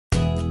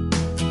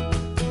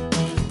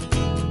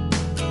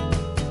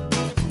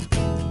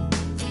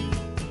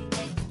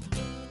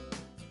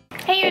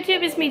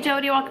YouTube, it's me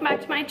Jody. Welcome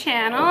back to my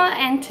channel,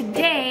 and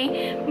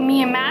today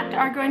me and Matt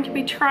are going to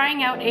be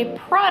trying out a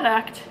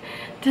product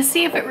to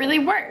see if it really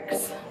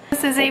works.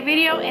 This is a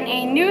video in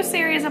a new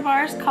series of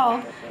ours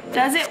called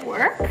Does It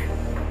Work?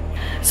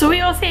 So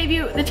we will save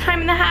you the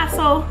time and the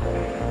hassle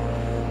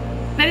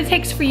that it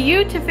takes for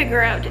you to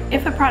figure out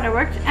if a product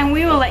works, and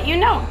we will let you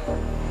know.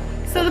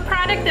 So the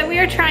product that we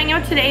are trying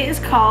out today is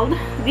called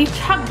the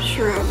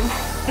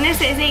TubShroom. And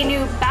this is a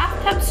new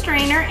bathtub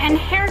strainer and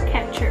hair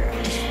catcher.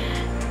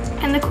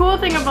 And the cool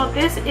thing about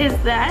this is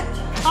that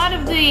a lot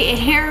of the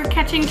hair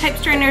catching type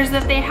strainers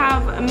that they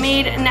have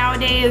made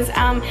nowadays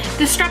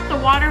disrupt the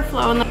water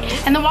flow,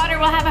 and the water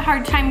will have a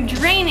hard time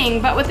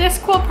draining. But what this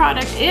cool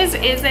product is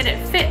that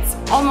it fits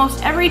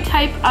almost every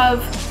type of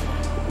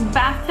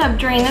bathtub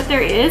drain that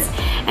there is,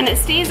 and it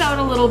stays out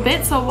a little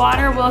bit, so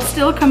water will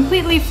still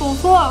completely full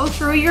flow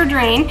through your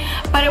drain,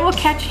 but it will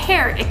catch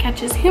hair. It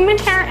catches human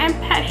hair and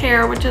pet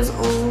hair, which is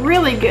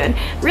really good,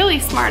 really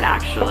smart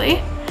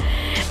actually.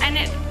 And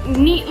it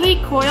neatly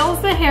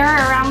coils the hair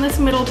around this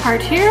middle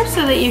part here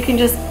so that you can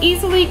just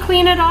easily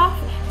clean it off,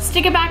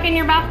 stick it back in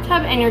your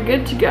bathtub, and you're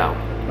good to go.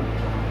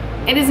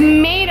 It is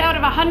made out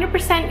of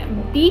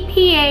 100%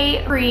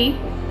 BPA free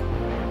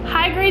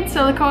high-grade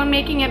silicone,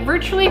 making it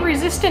virtually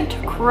resistant to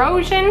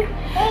corrosion,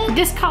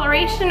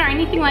 discoloration, or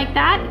anything like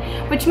that,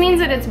 which means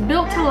that it's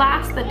built to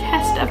last the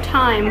test of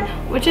time,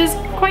 which is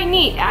quite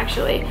neat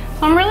actually.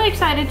 So I'm really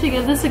excited to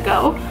give this a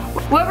go.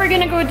 What we're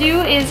gonna go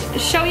do is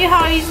show you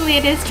how easily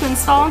it is to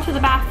install into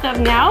the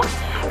bathtub now.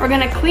 We're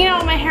gonna clean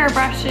out my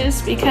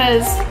hairbrushes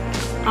because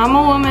I'm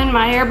a woman,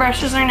 my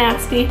hairbrushes are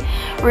nasty.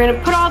 We're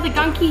gonna put all the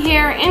gunky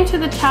hair into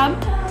the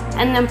tub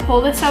and then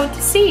pull this out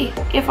to see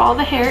if all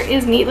the hair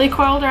is neatly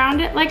coiled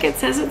around it like it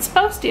says it's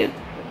supposed to.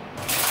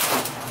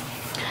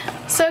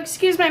 So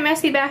excuse my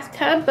messy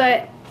bathtub,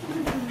 but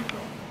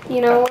you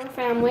know, we're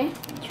family.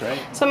 That's right.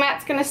 So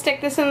Matt's gonna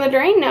stick this in the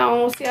drain now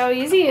and we'll see how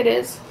easy it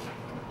is.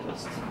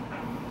 Just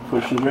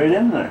push it right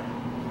in there.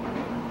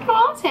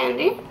 Oh, that's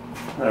handy.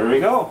 There we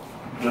go.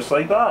 Just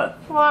like that.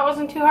 Well, that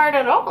wasn't too hard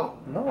at all.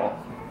 No.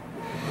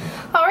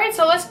 Alright,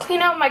 so let's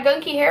clean out my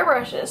gunky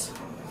hairbrushes.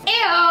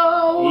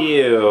 Ew!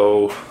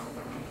 Ew.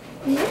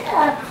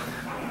 Yeah.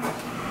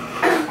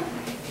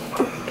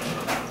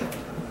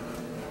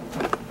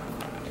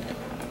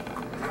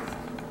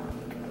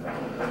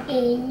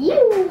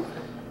 Ew.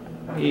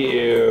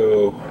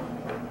 Ew.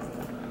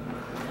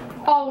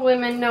 All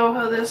women know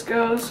how this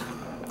goes.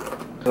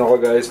 And all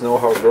guys know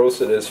how gross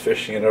it is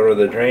fishing it out of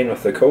the drain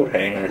with the coat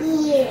hanger.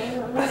 Yeah.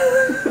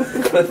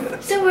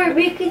 So we're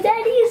making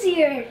that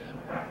easier.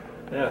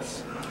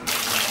 Yes.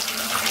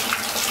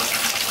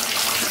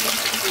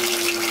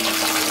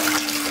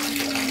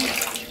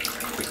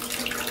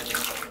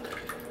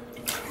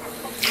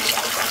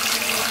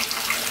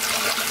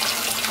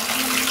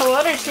 The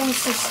water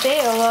seems to stay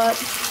a lot.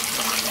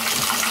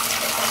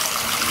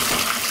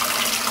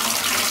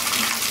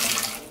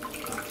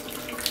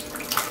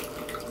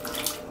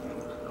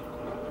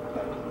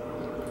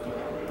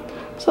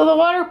 So the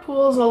water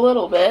pools a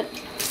little bit.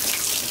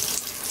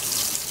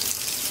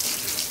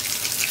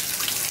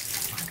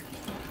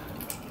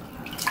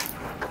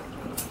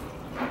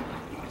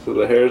 So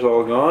the hair's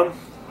all gone?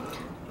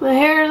 The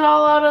hair is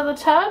all out of the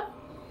tub.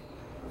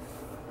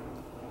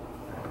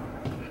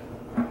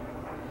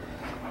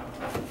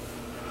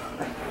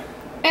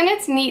 And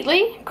it's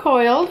neatly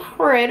coiled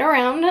right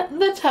around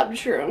the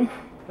TubShroom.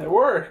 It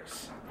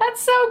works.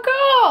 That's so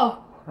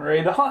cool!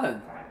 Right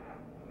on.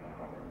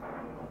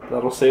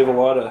 That'll save a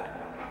lot of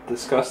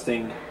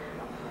disgusting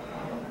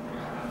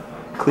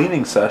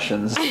cleaning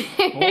sessions,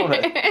 won't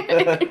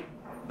it?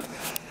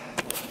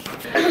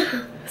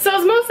 So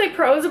it's mostly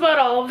pros about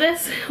all of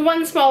this.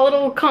 One small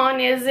little con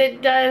is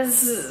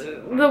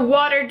the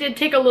water did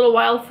take a little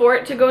while for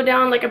it to go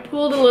down, like it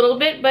pooled a little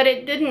bit, but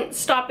it didn't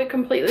stop it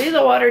completely.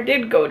 The water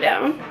did go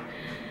down.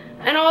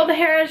 And all the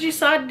hair, as you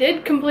saw,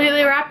 did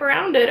completely wrap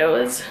around it. It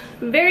was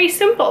very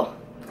simple.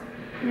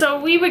 So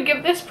we would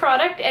give this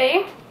product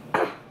a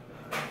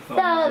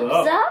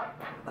Thumbs up.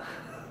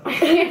 Was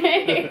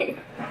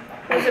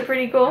it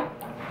pretty cool?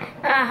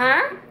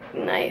 Uh-huh.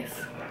 Nice.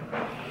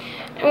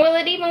 And will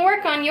it even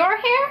work on your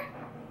hair?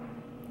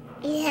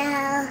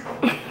 Yeah.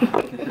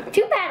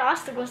 Too bad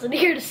Austin wasn't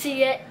here to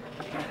see it.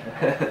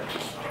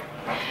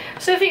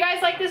 So if you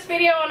guys like this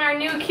video on our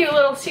new cute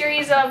little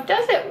series of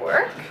Does It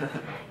Work?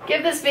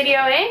 Give this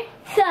video a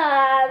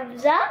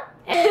Thumbs up.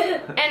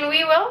 and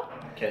we will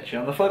Catch you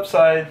on the flip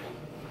side.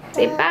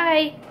 say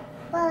bye.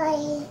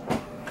 Bye.